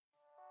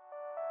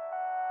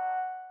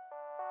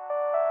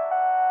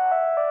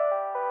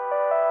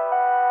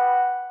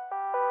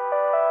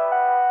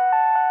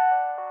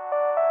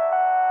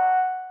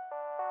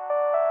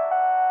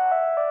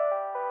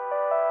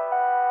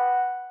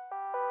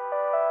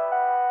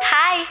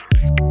Bye!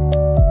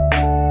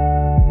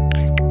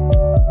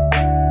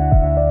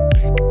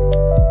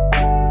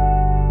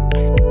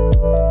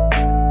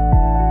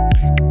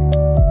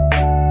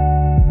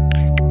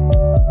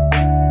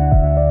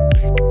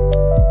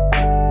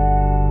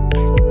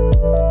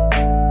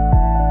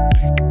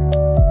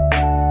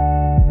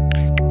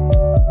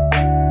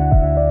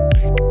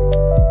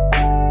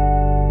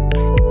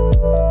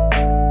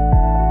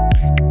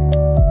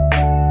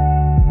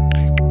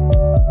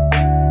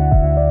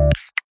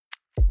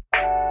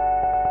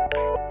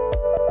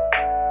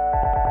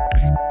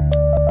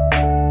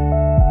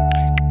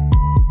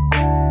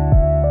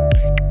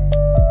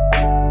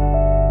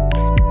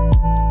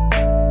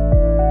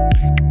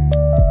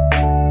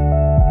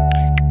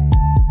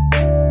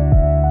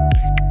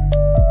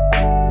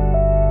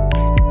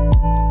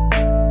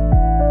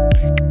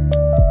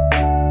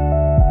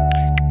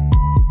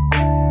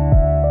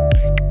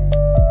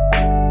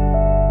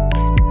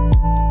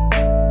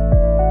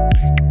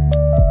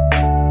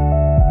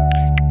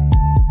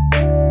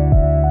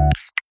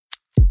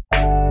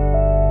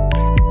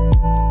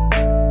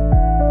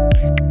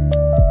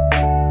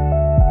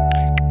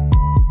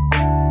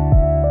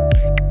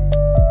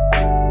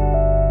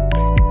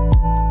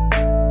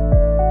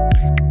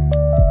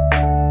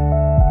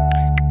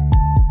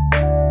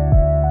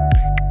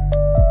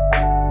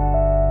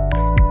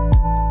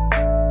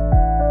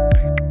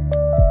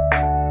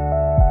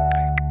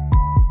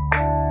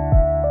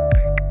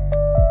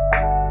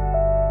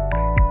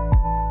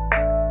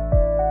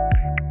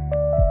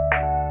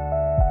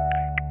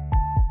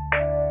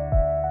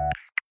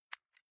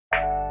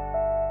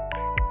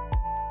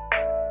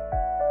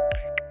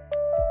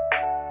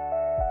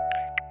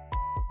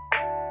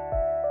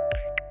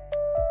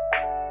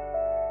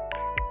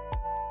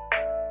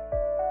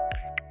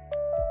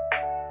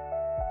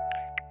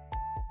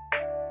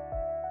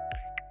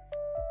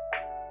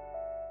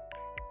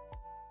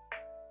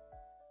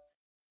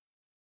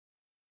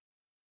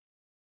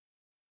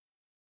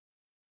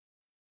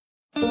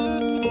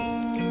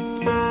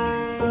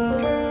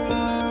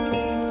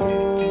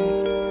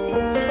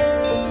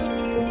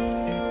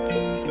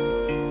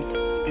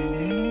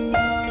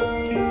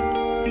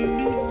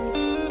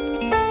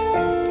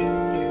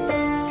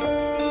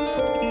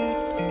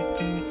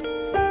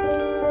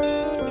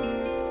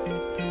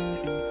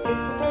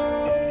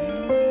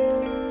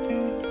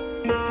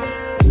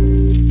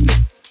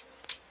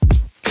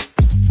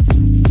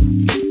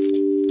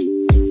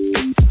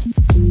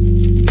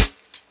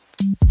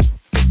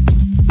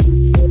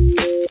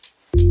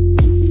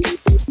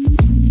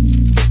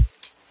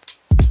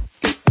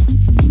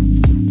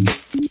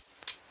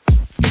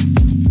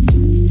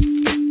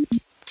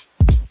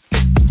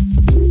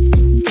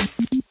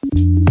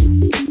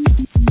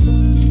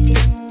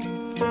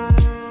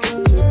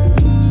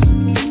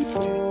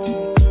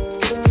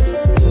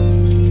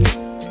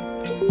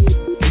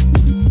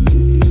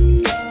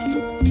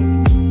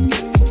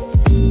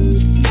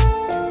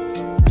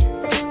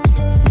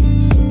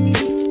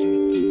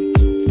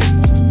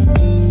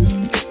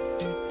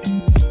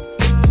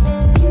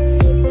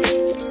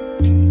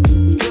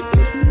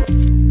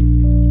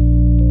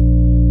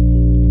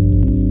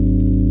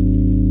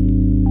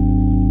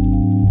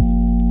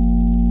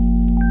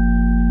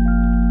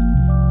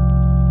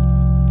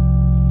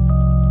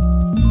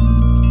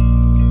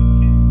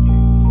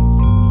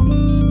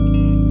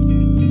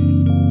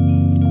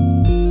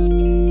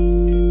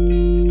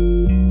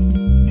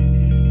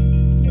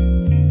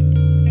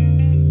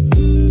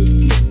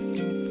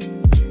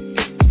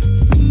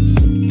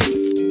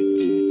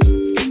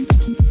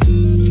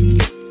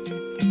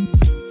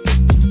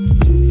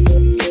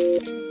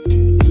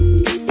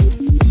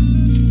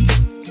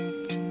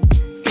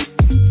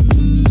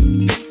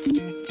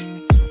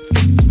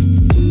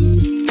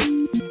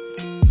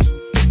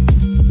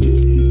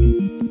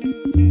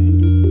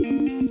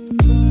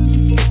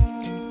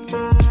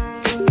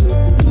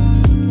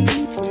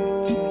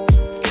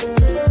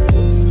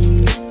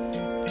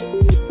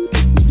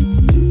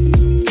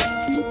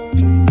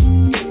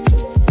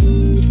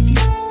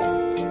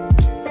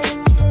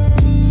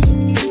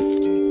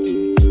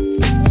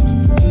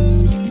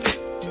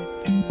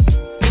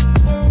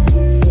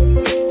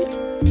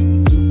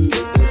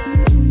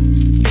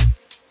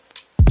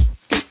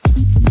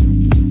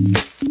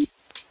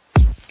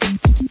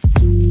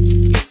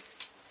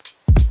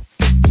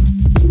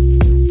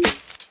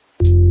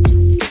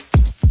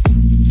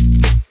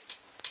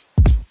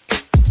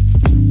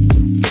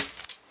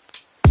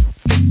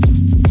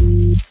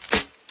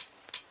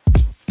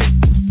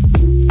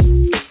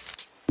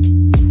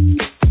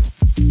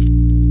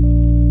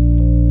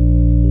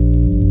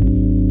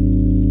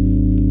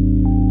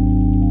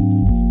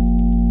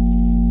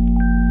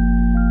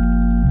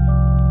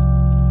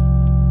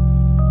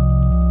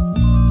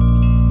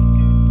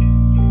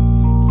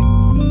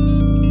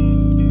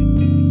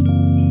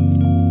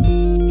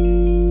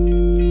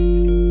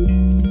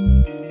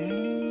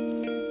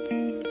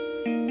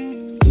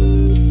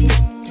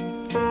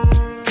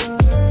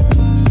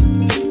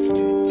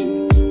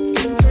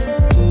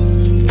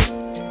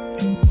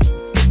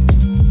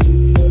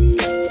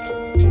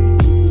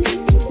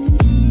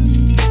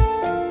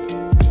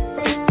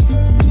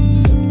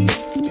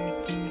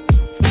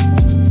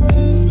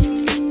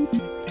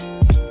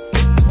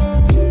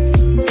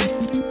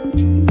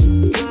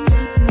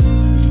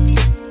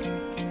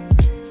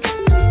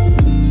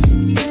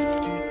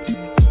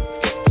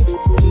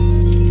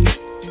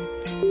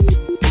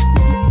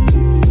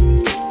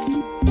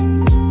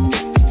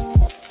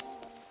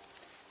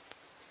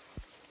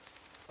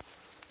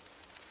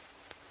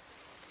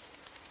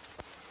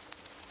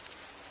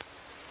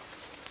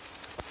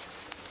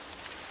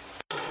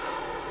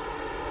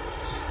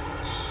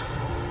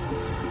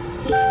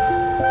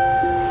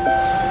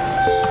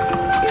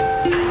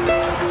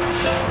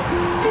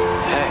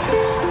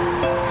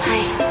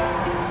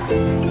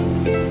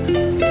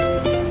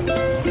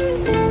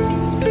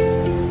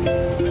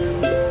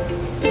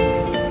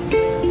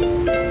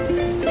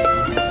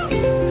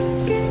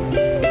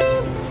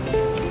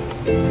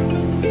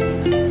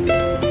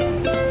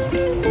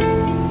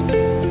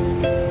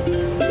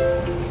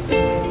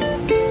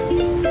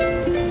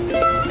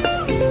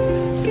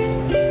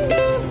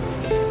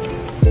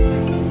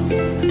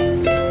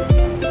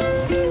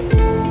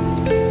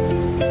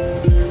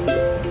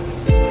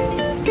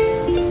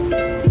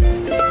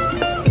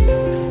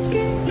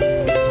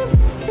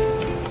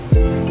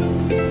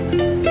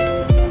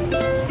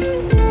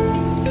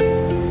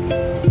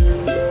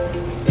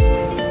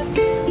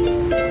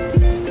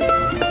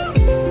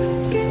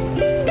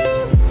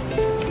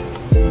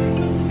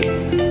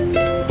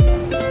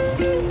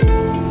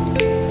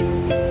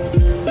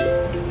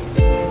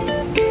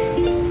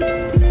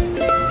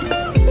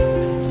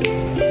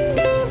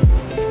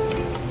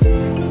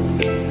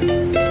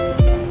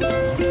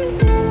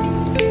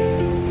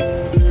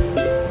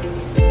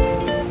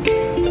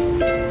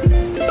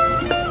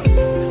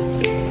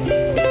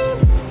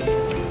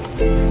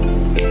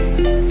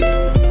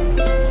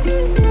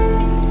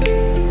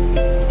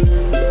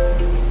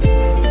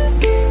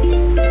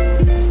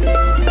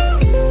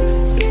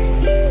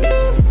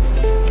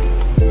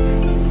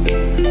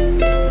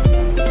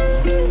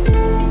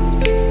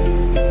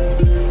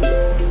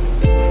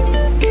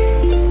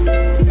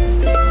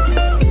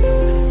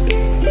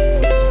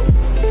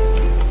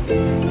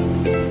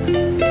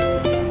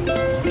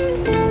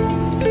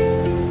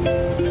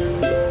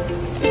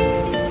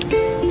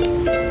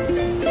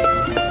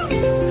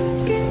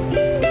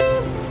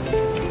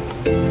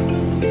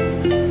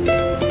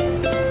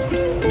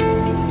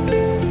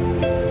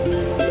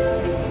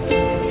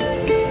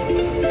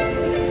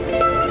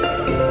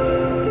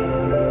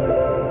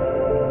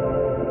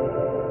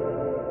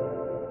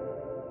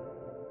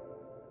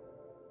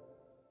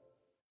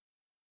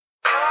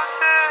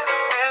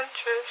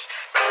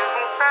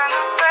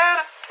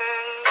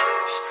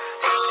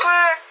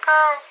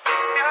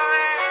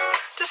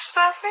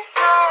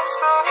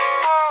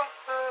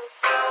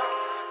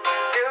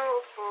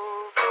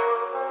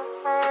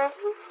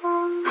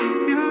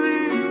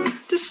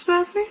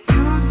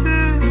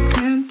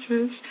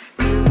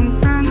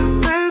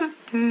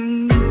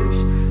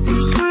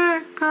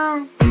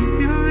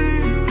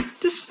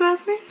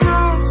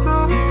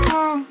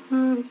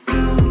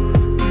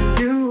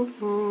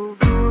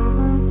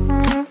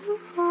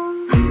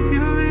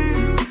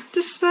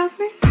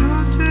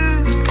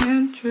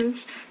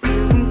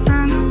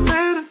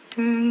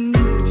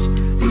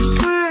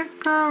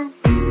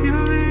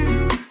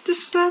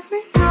 Just let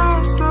me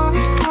know so I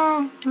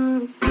won't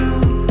look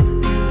down.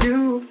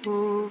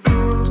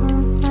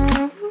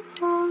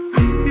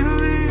 You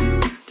leave.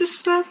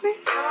 Just let me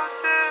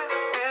lose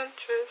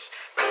interest.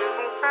 You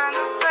won't find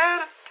a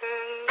better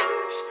than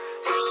this.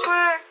 I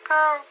swear,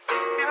 girl,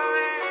 if you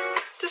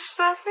leave. Just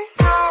let me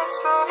know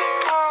so I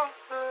won't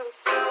look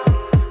down.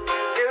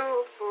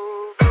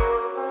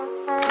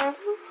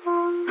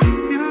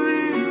 You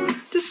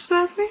leave. Just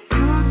let me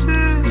lose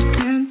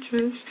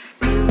interest.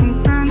 You won't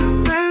find a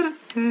better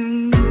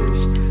than this.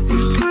 I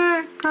swear,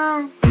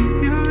 girl,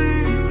 if you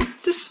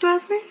leave. Just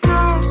let me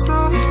know so I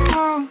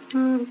won't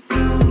look down.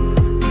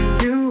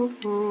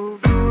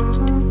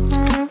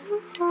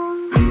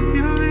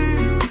 You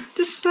leave.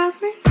 Just let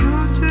me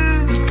lose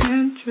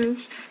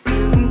interest. You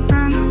won't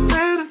find a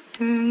better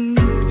than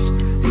this.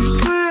 I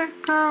swear,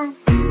 girl,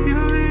 if you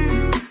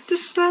leave.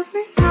 Just let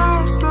me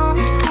know so I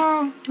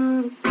won't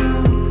look down.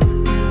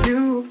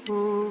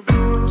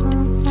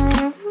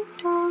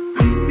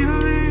 You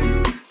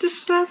leave.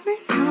 Just let me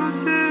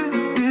lose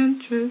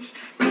interest.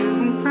 You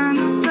won't find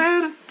a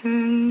better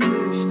than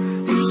this.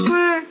 I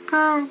swear,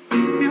 girl,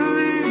 if you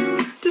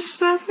leave.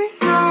 Just let me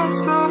know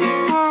so I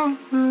won't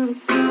look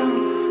down.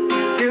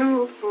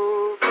 You leave.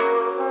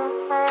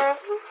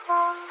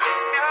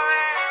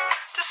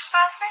 Just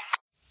let me.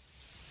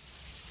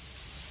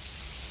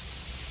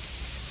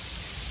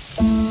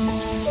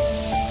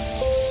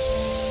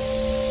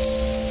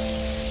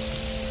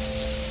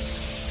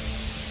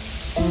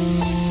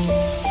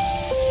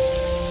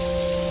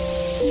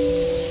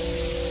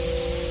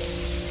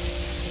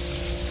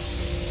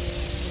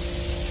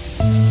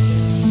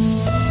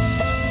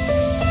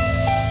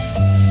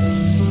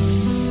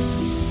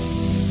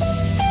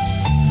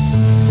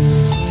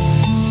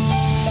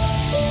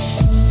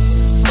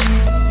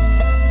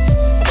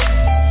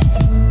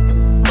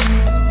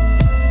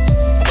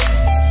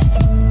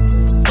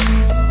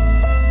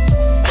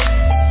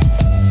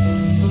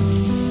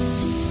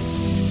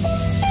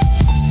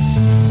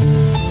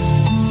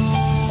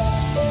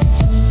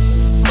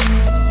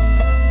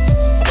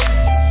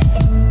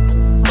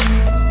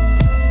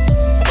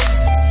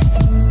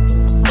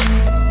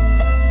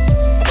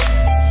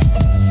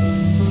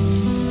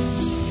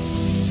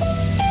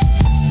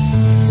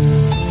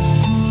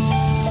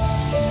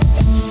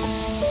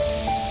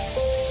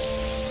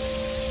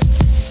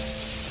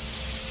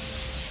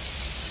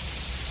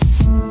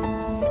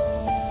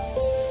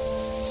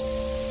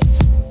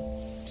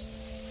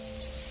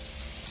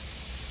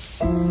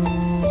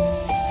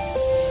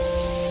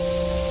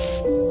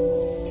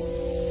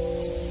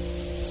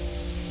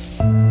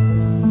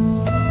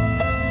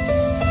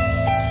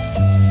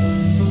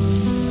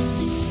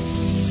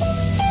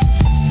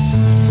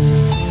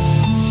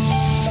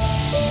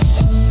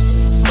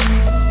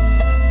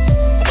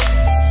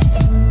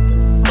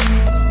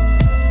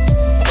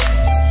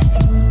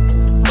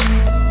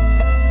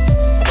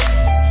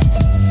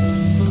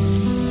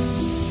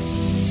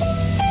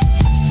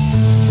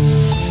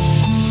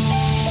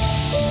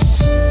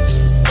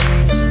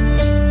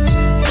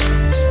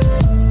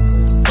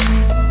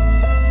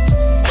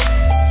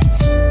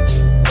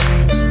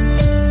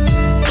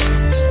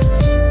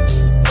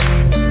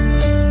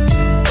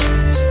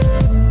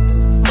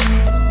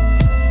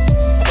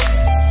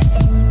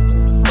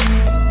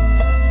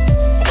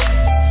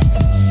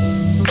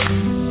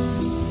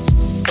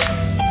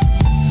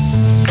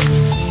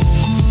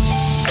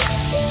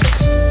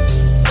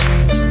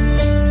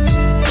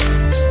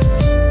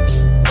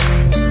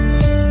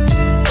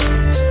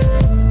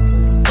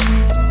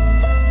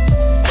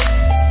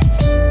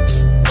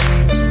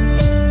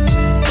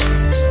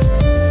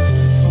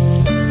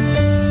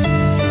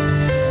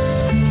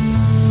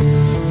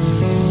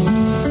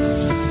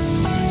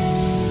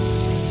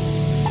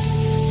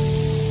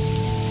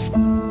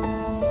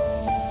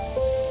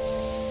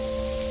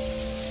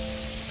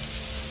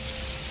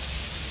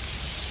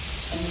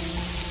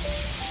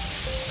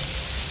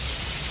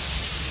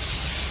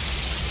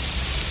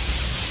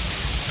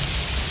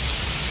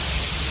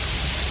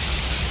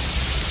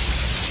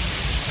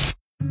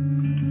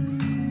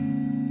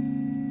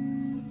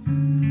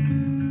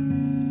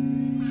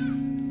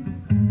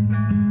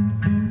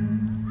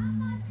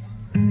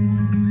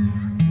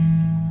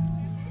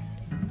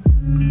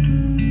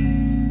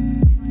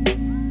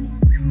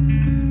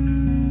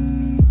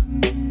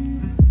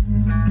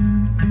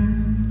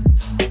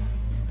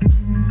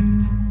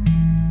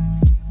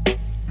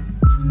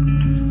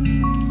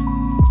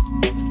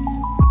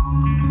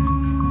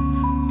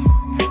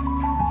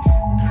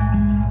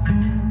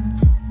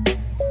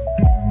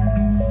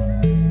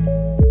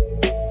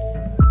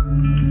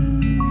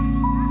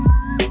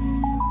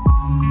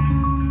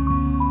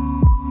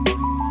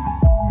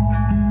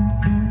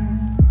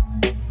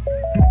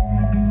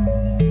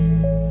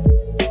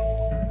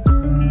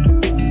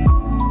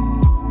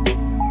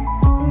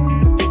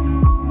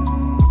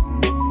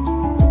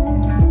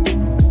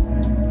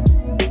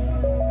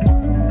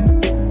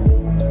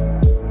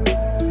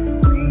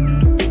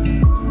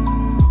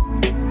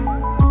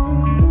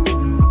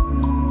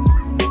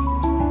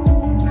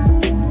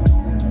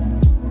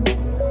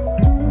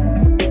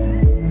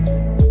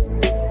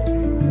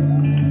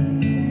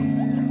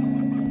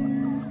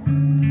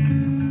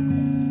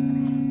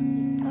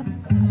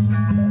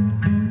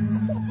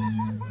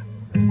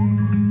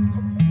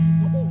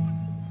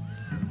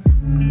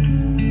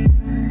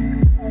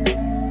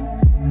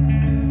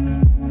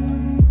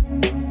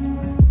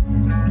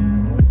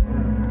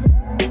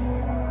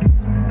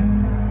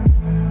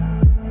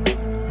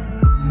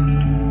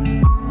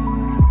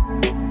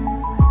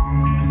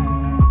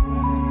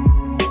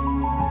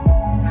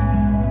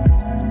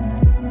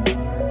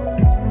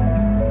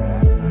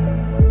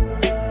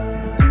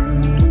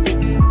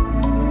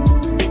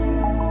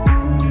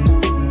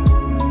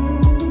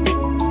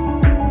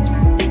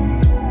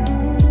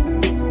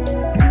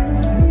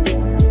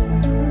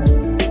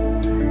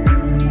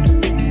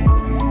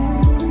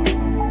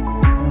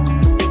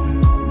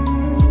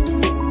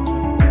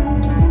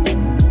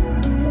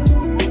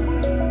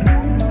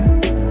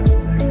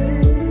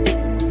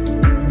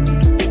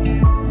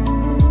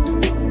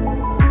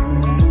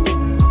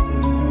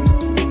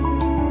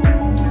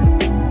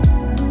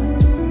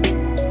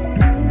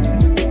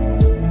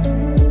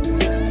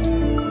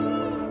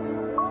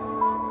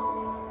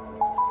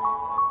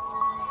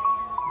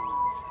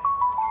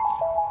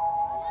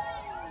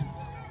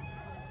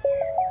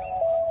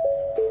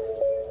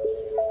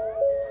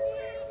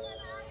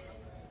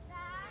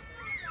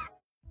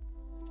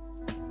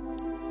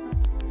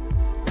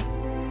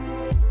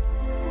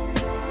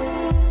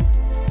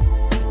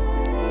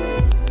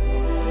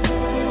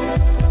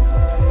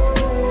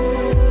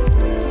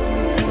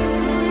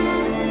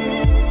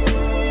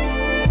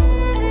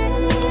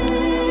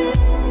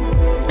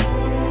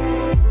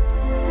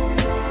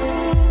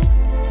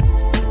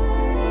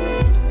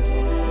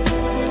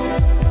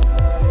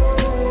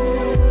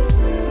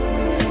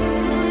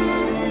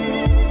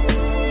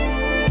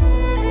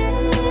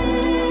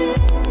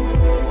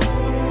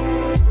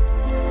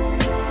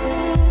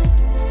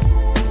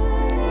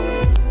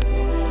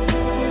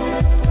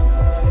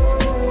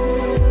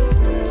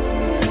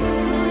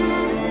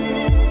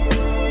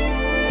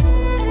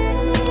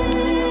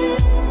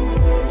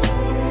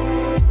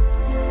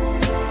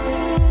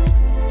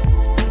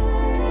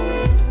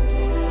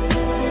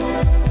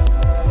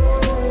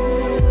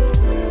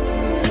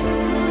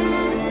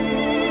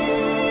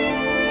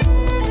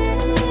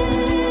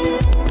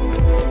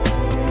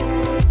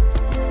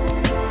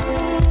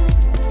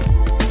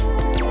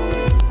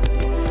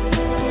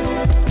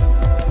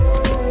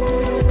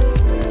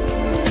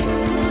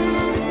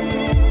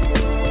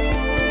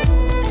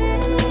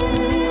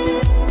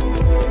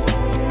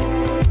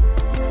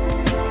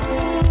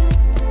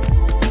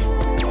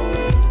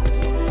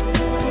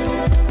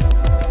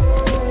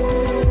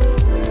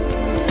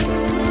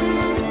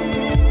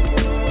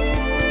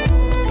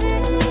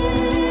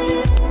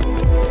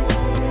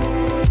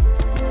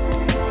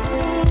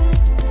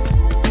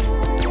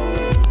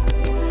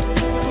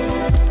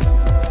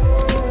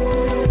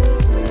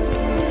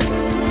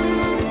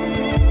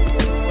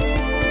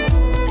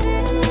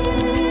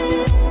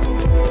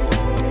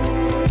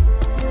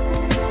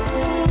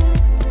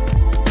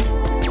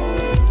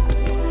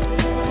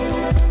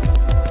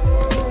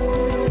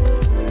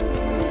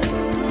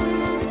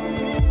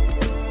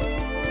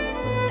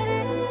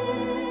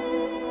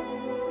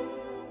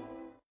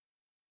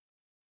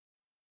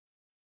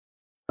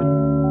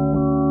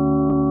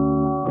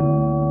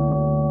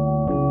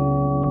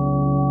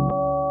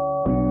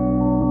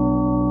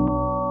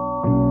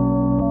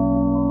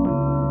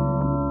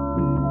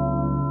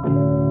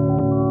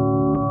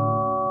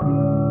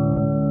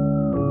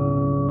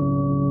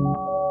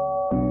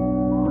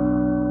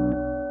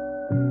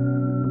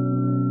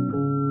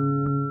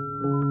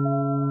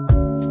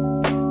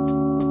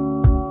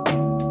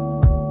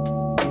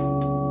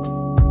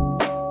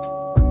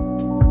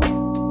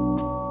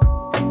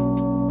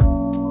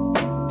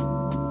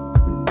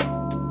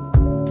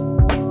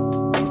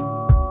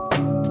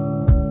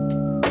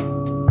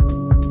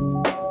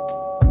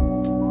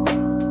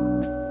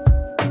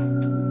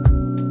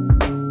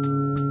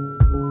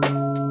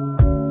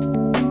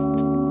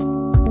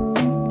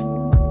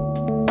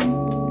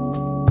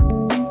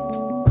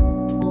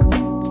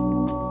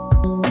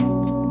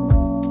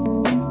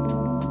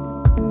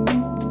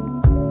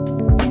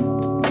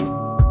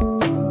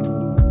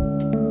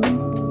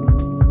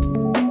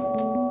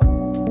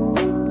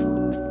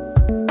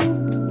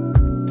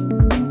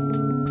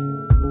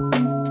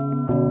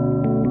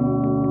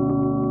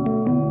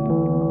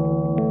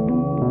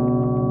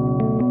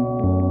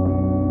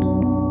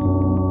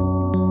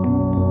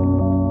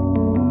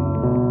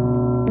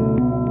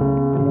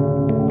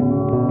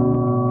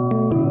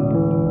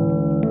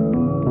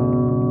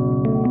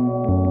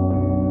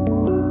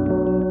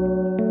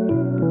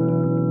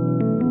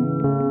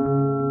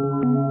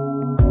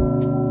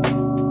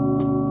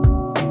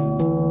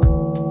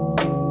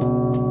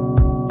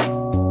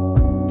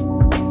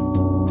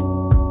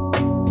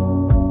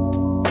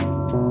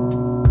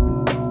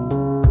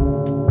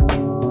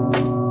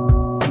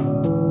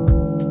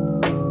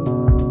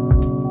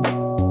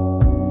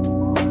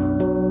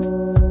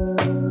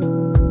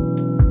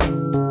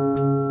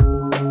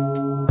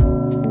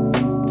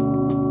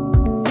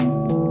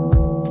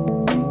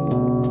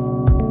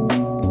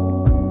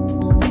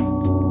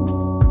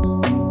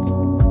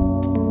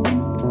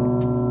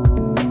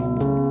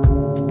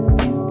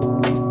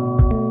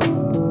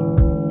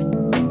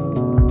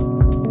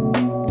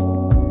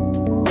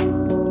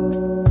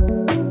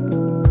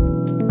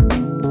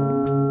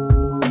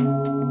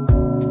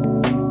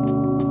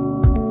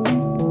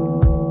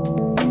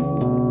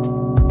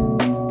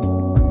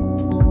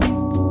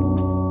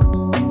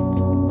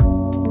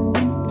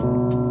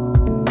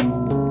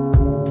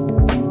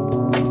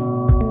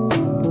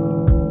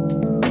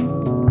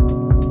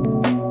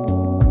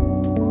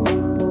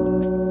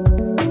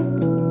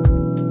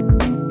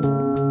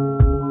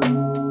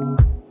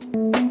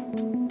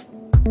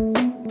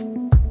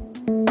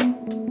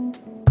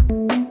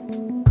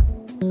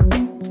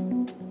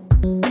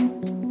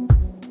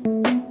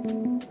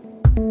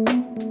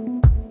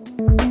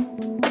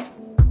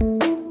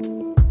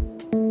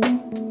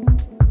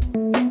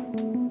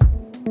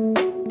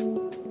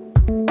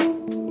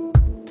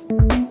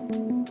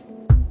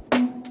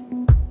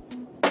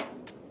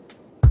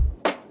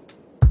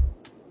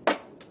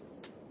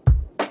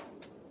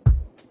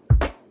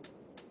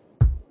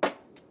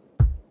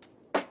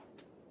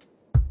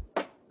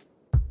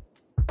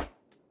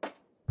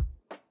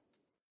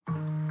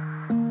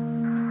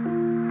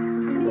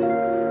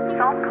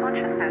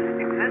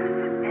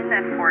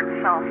 word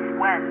self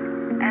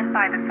when, and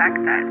by the fact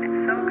that it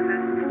so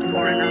exists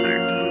for another.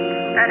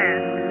 That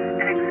is,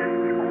 it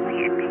exists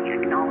only in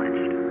being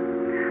acknowledged.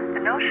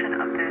 The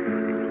notion of this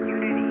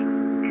unity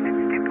in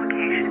its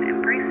duplication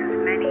embraces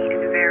many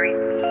and varied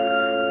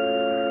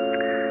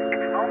meanings.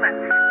 Its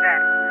moments,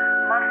 then,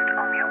 must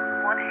on the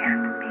one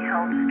hand be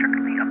held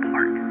strictly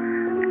apart,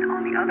 and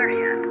on the other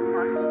hand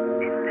must,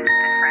 in this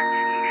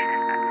differentiation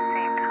at the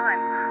same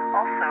time,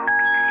 also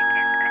be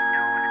taken and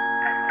known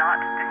as not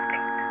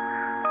distinct,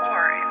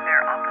 or in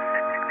their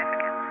opposite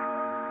significance.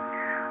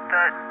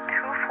 The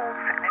twofold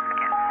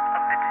significance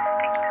of the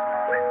distinct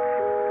moments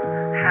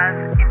has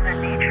in the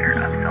nature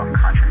of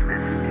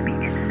self-consciousness to be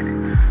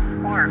infinite,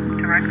 or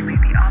directly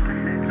the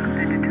opposite of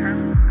the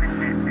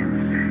determinateness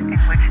in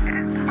which it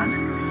is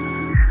positive.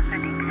 The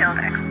detailed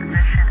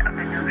exposition of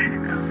the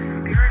notion of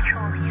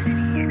spiritual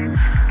unity in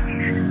its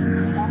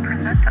implication will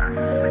present us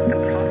with the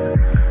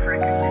process of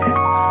recognition.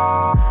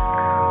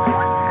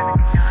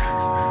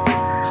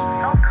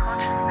 179.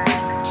 Self-consciousness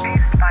is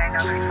faced by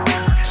another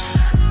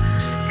self-consciousness.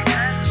 It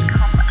has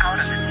come out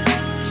of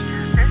itself.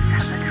 This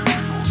has a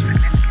twofold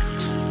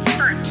significance.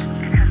 First,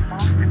 it has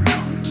lost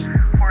itself,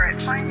 for it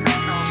finds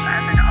itself as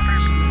an other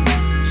being.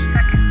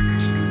 Second,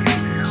 in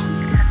doing so,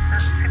 it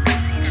has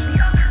superseded the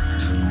other,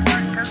 for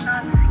it does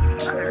not see the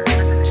other as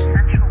an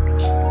essential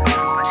being,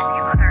 but in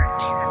the other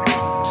sees it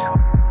as itself.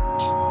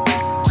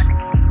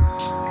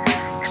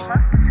 180. It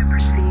must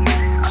supersede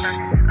this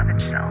otherness of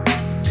itself.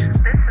 This is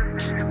the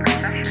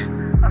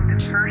supersession of the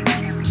first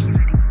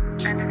ambiguity,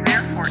 and is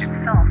therefore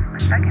itself a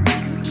second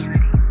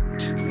ambiguity.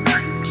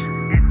 First,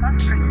 it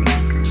must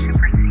proceed to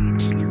supersede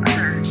the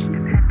other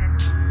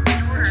independent, in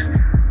order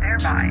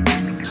thereby to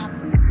become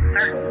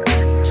certain of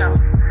itself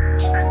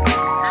as the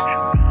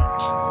essential being.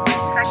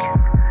 Second, in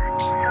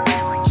so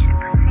doing, it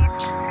proceeds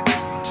to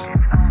supersede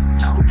its own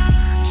self.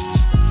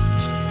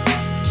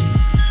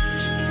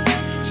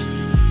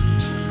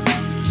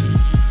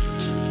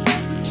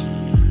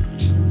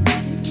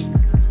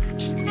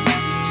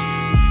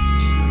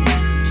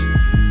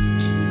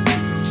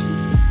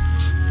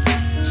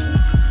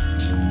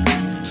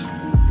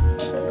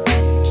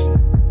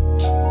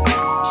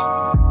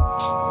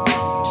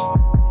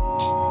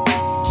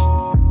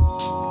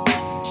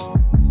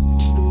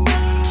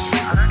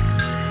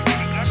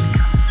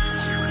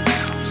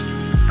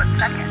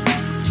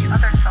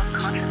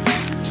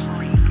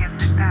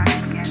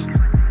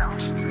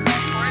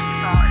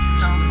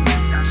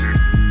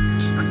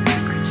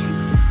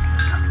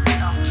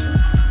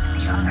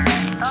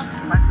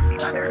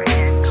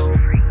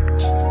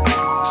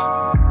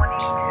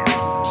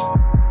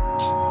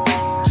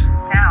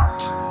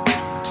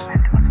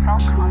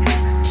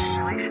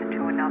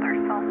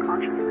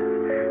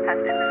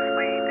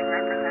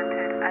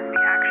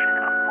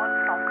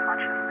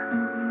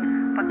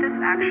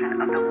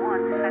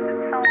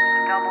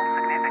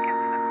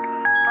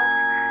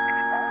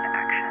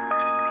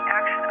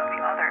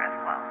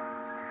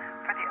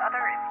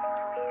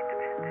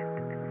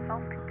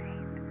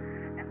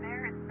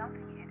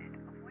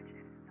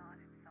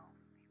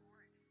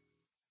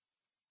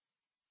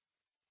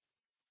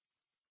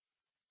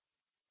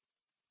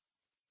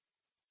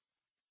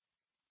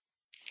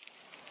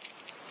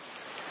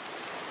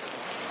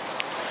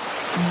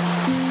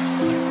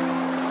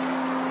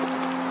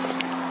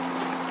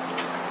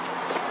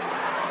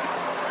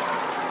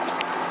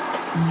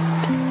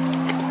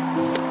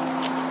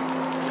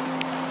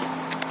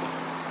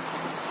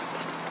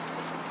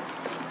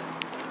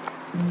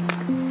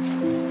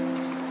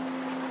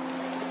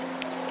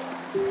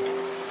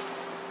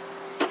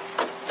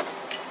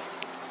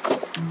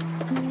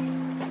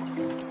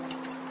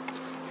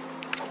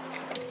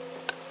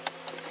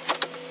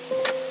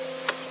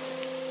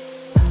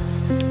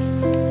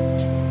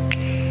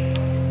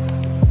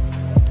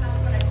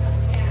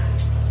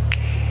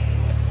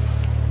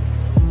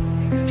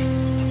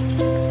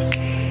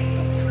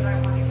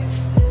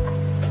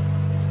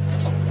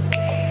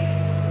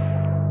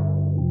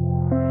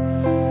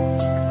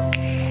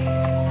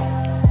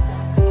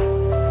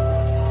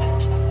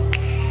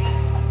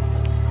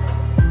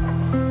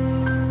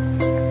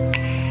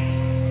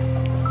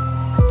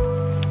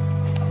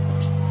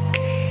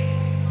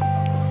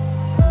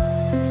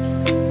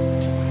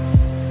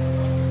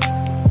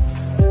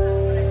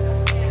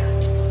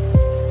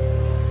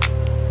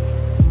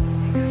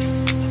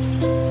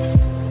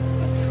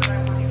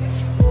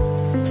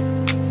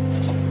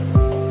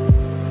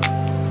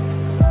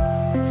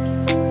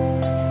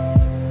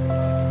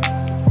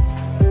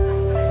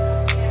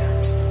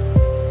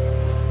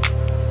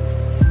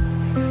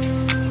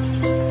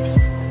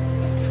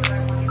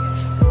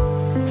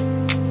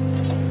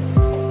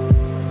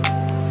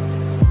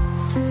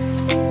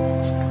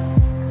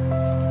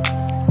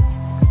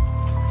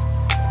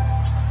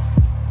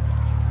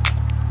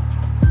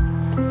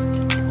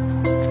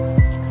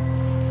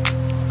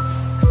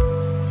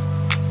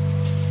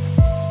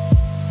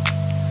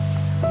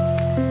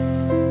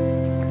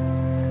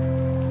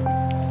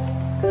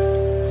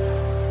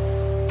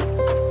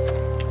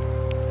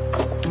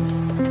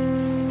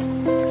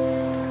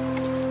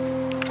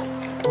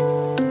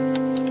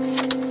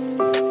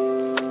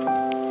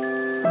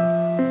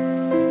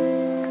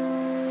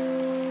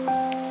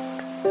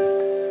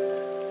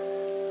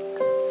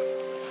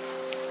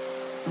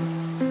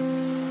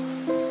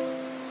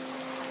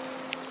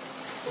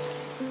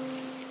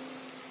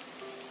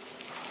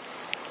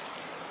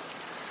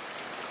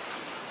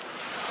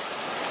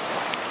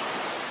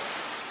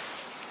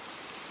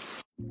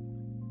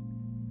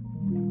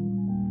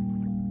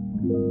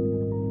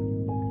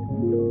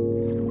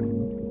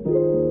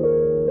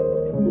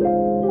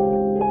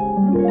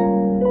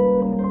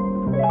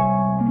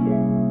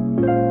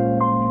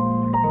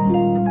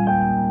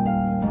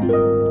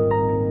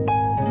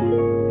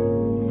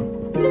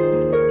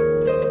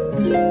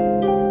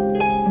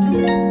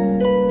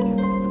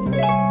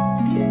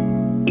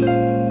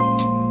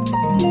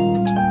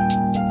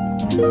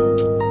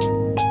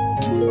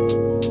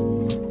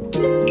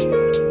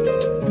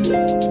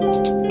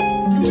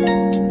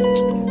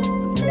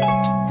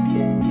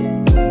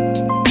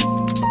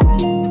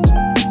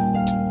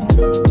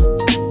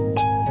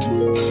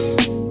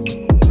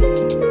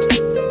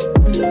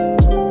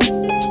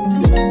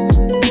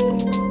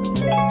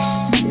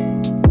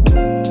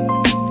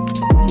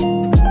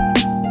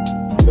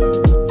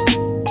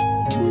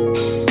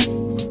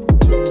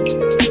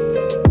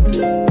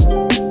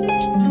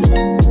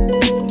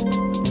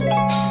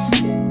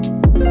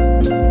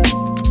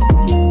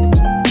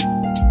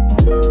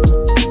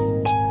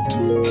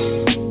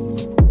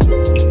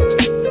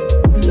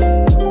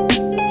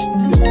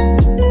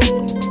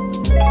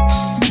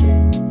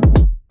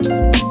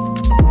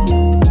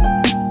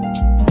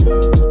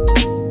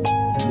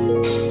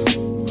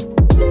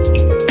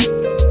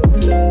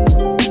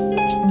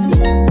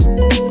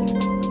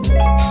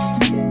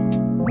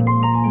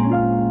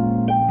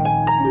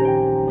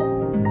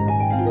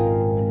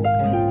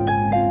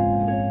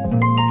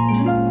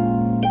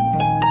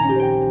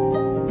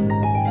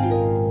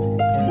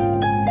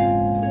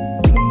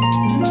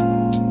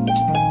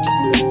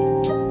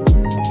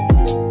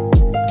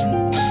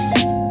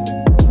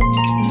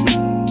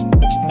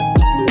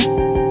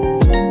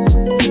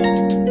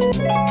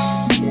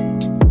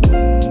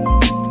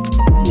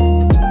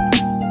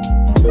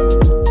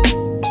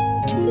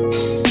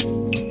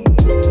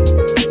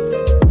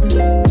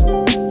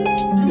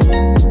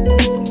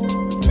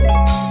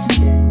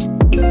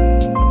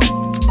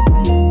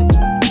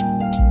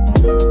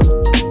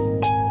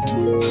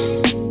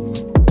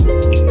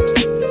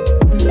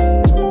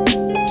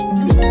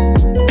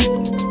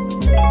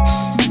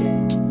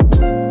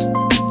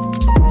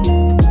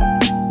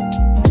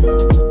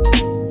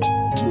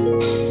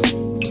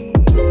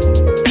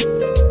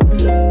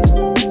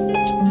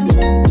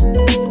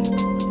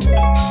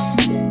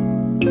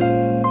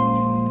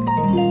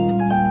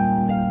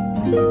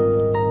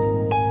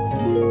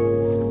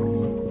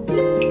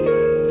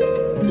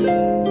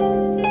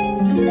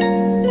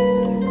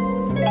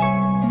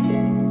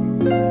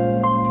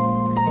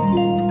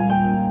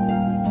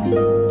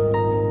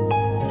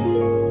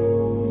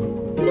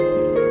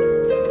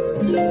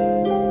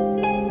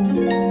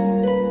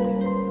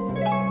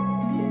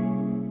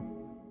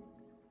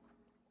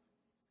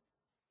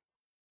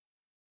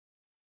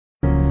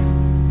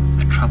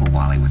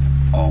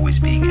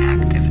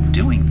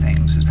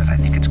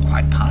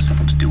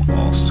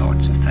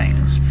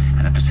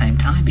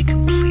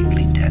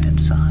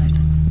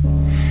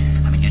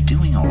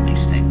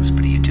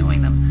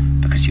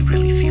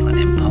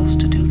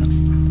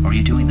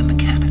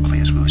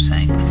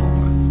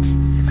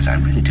 Because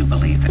I really do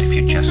believe that if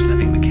you're just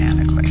living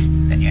mechanically,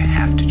 then you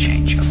have to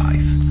change your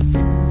life.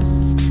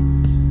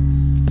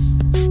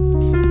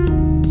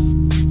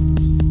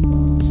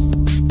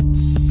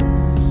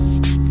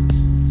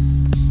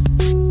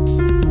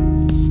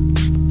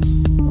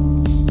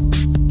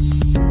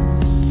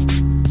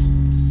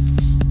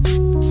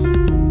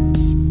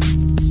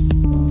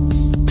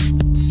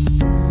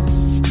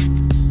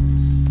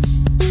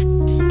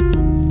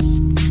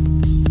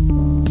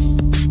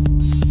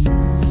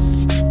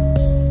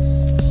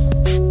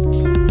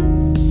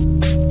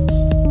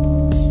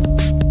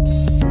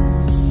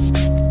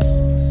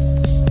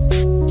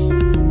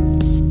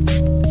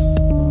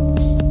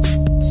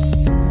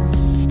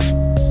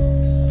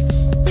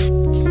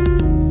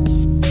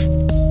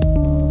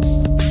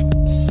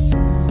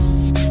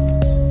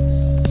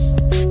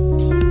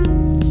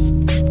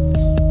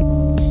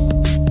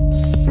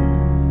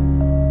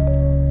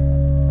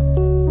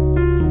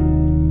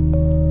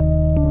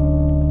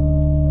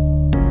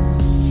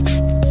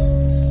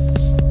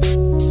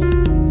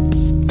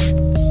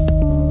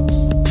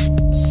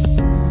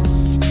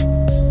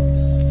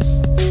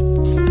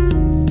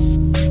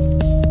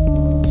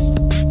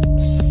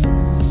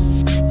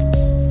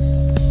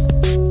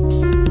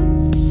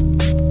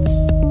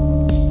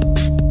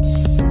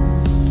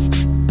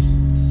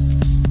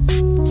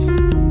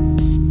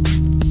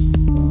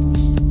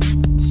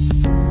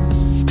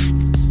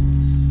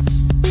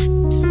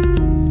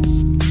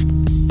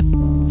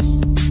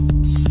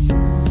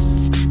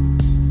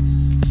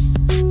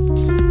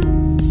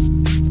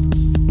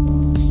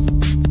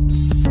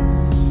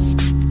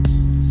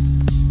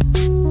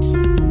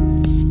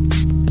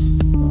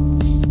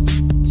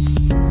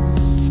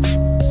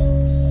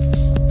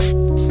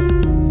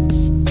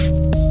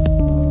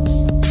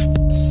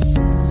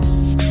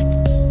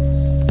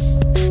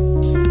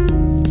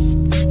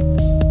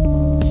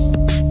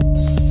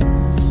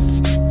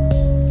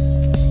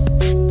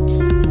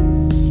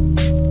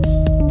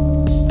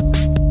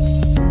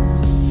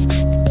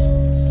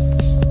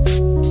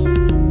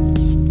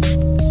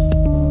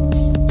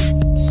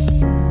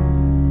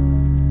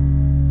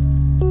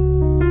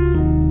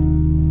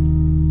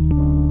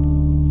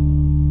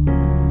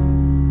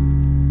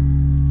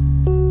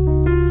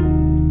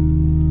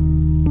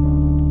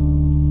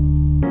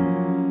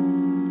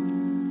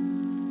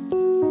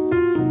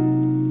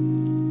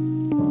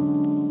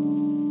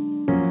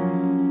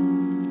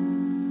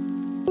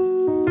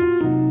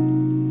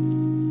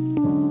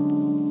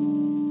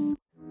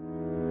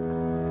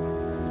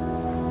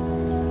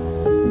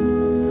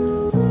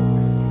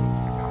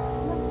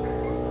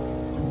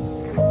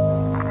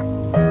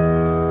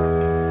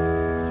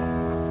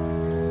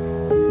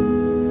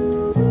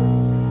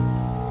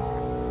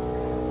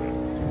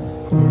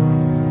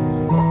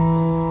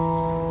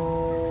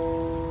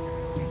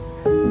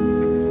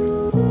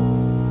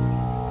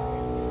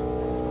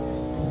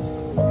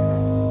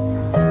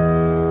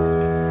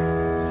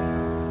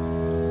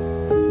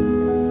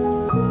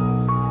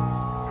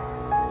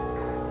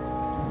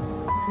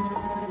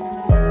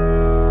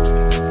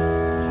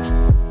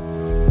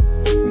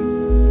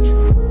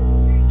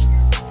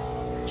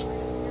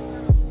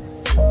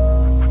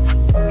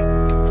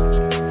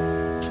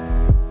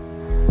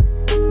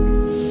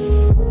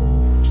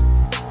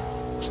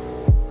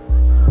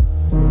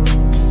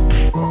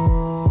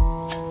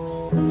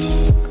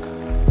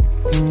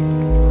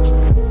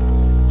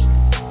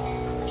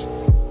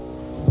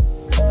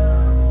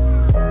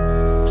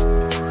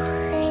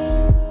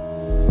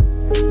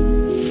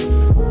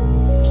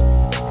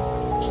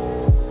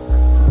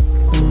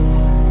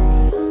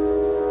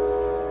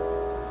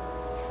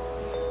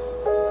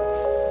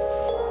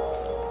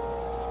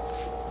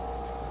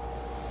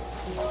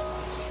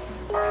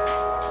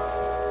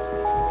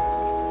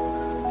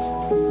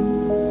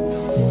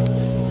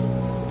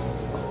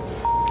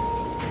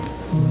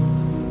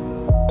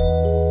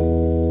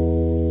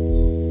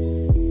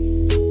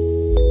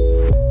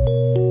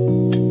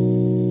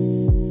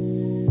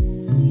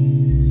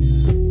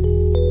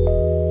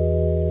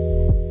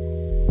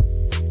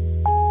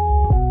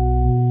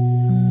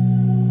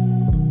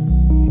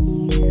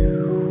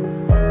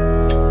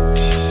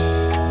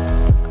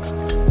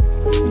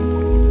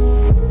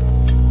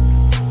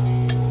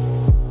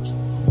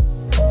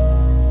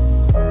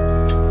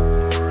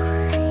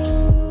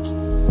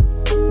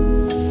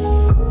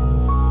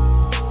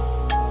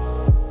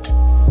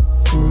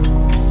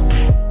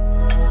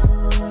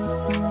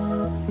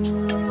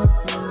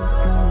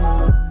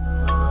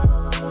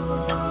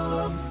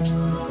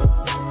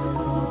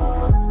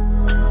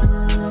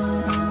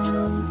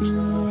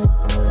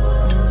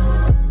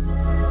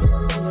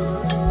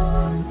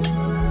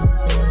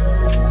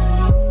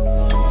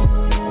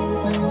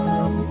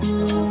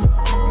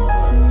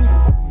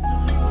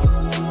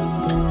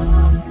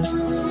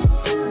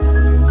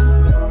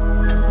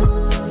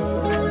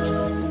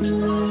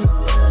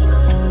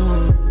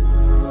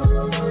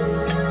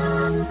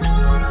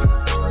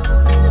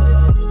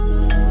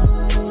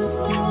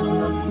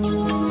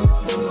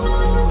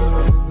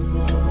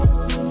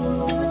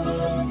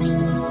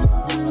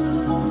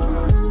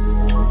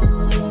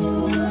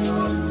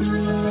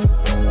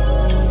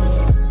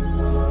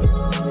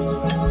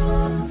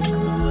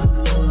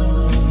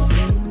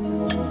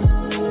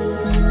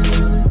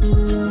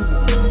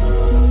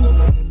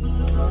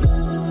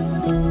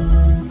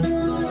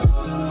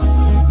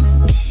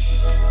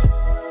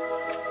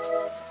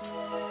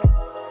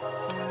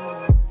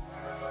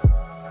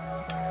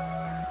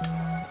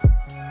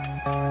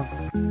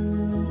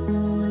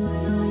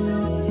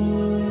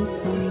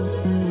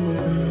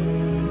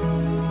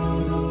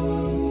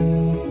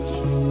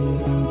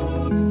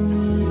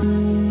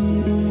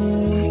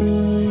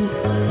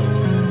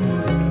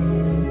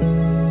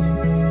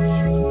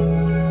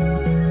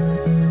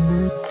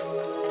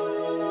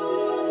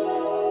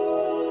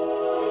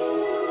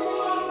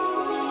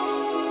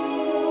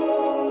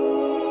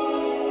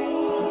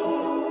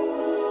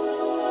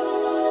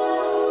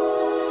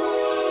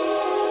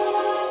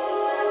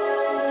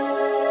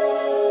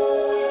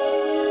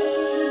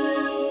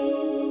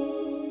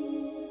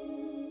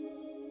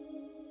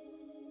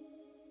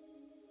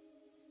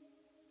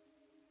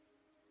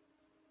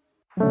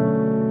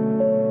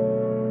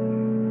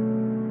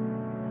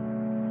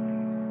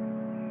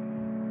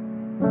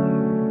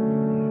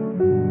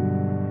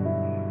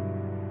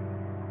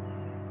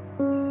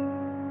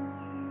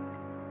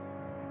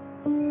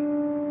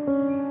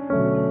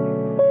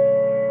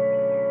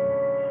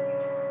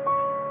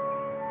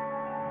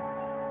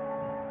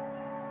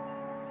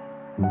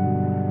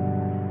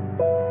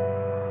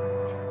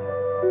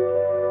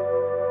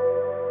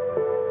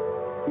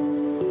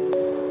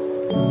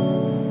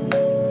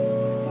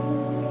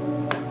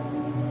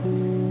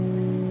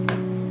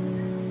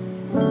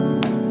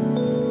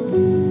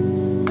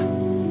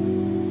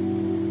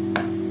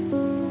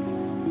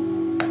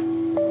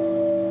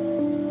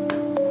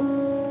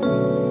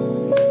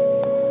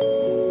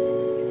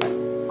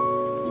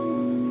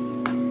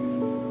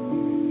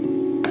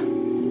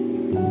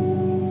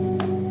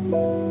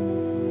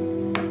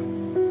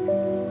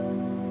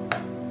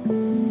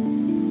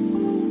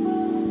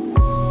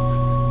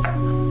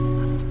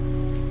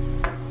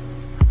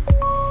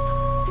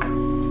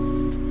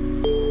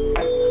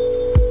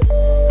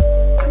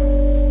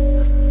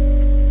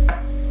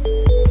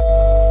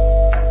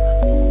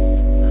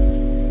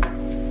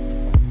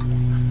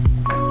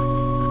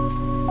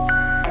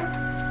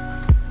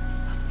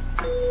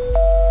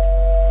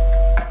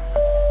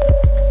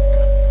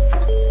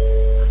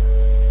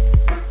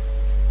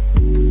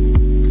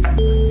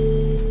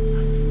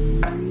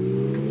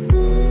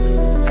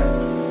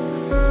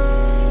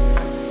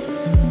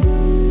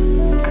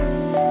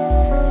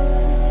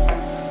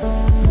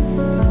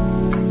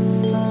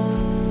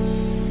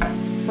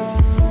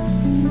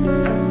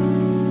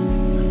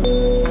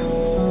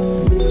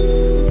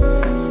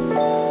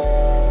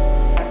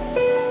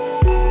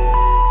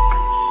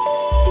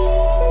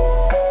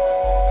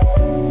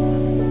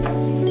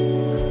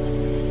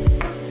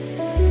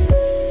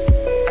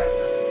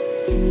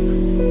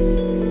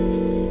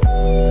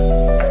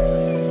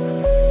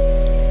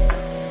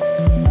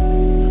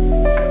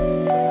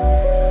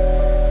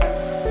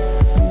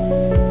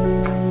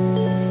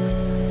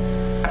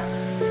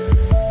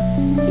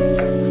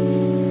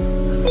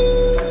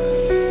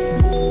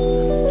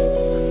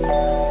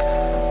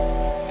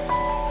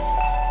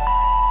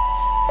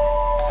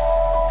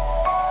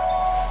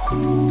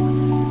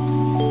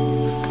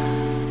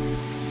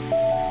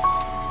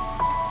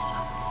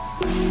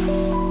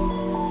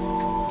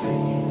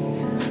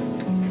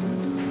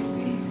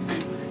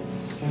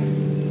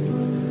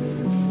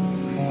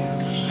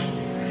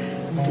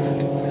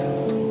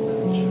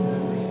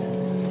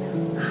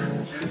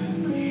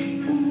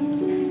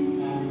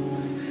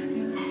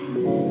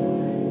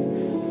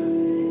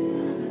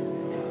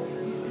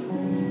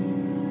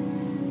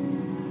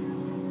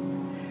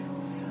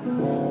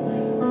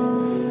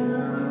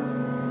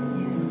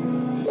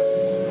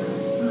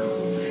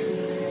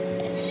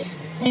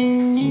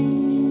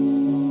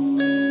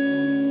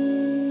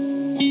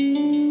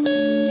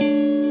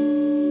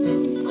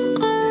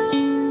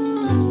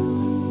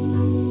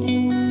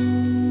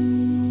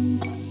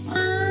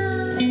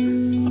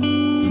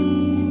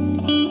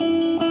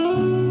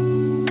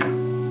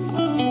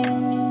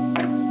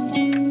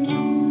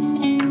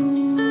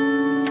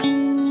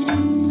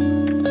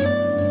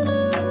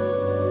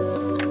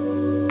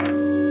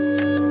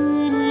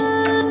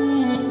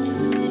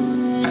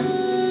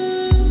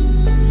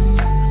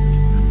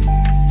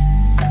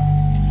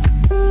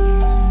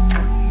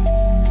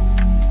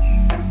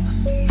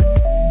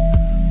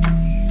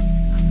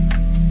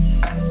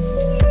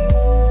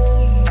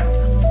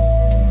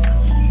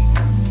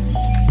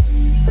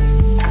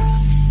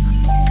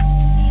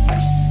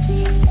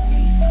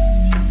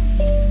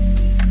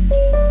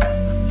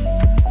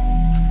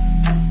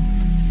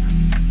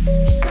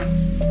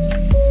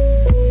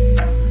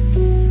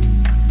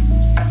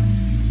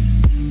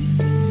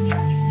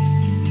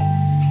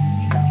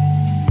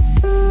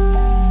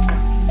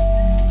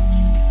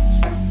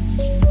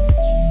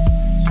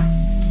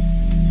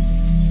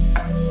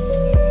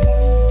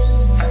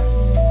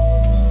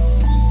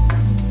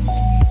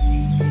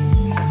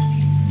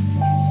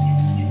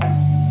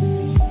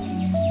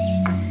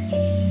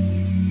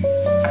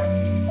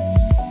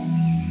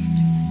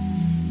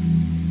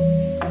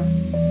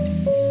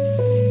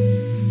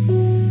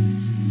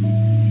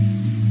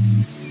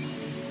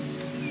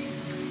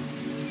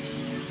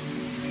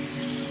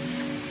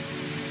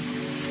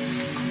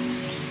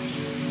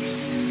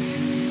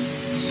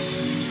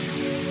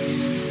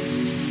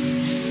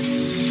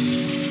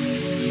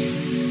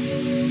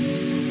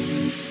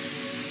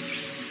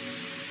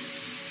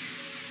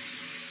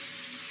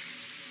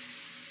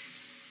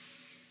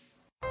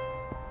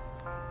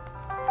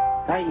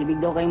 Tay,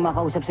 ibig daw kayong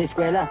makausap sa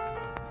eskwela.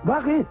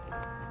 Bakit?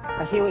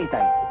 Kasi o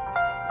Itay,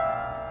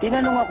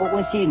 tinanong ako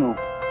kung sino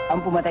ang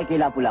pumatay kay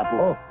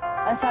Lapu-Lapu. Oh.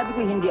 Ang sabi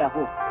ko hindi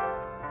ako.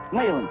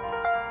 Ngayon,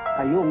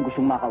 kayo ang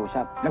gustong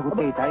makausap. Lagot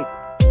kayo, Itay.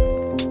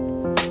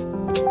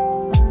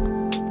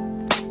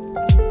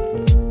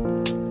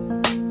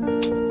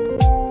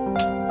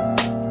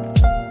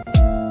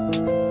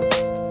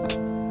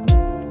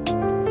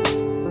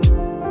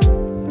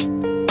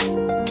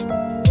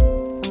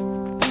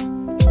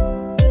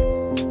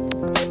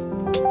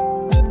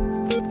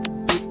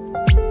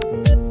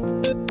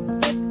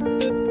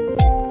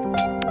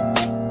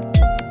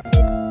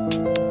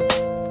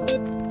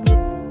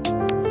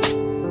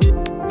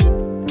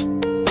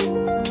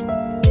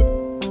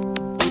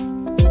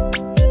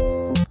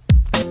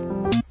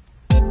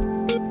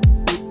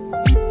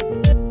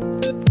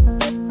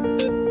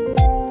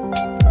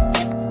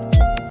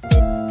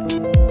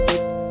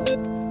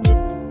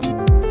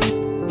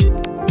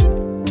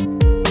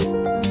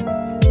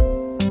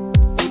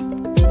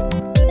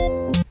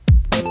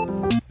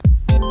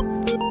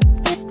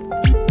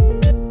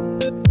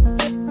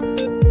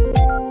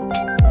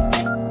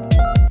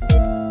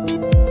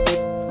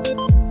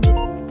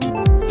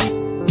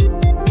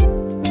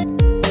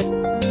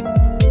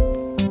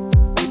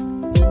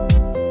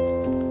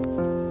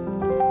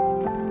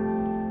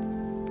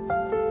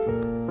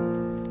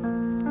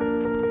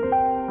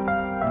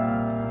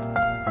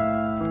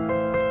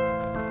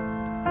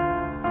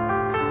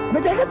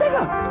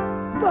 Teka!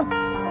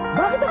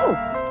 Bakit ako?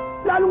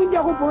 Lalong hindi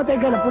ako pumatay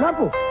kay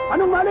Lapu-Lapu.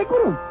 Anong malay ko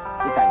ron?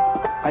 Itay,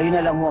 kayo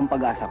na lang ho ang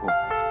pag-asa ko.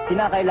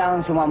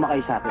 Kinakailangan sumama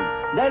kayo sa akin.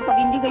 Dahil pag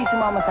hindi kayo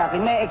sumama sa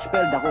akin, may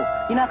expelled ako.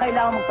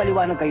 Kinakailangan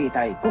magpaliwanag kayo,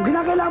 Itay. Kung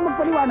kinakailangan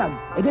magpaliwanag,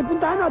 edi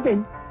puntahan natin.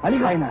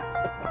 Halika. Kaya na.